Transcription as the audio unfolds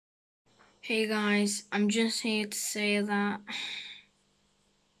Hey guys, I'm just here to say that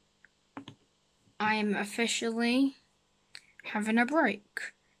I am officially having a break.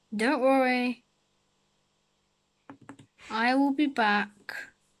 Don't worry, I will be back.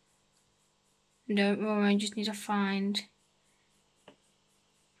 Don't worry, I just need to find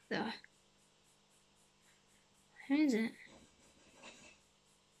the... Who is it?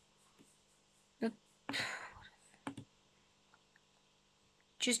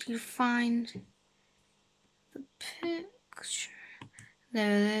 Just need to find the picture.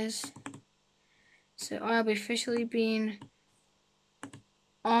 There it is. So I'll be officially being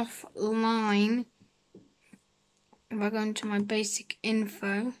offline. If I go into my basic info,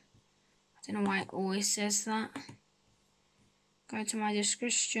 I don't know why it always says that. Go to my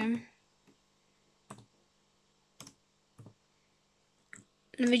description.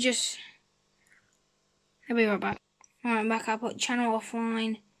 Let me just... I'll be right back. Alright, I'm back. I put channel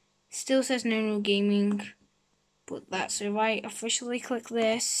offline. Still says no new gaming. But that's it, right? Officially click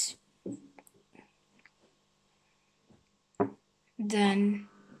this. Then,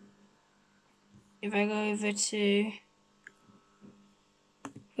 if I go over to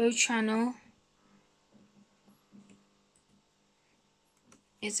Go Channel,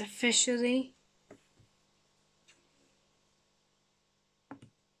 it's officially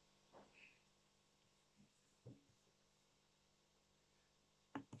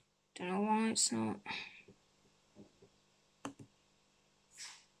don't know why it's not.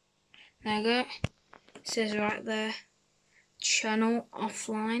 There you go. It says right there, channel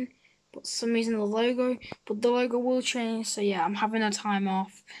offline. But for some reason the logo will change. So yeah, I'm having a time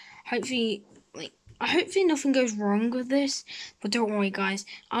off. Hopefully nothing goes wrong with this. But don't worry guys,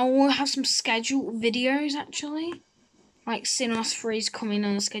 I will have some scheduled videos actually. Like Cinemas 3 is coming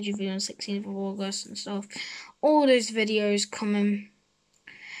on a scheduled video on 16th of August and stuff. All those videos coming.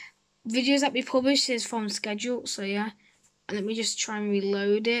 Videos that we publish is from schedule, so yeah. And let me just try and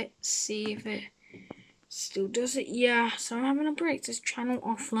reload it, see if it still does it. Yeah, so I'm having a break. This channel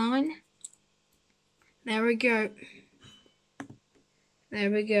offline. There we go.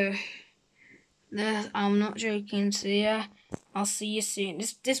 There we go. There, I'm not joking, so yeah. I'll see you soon.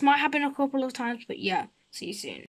 This might happen a couple of times, but yeah, see you soon.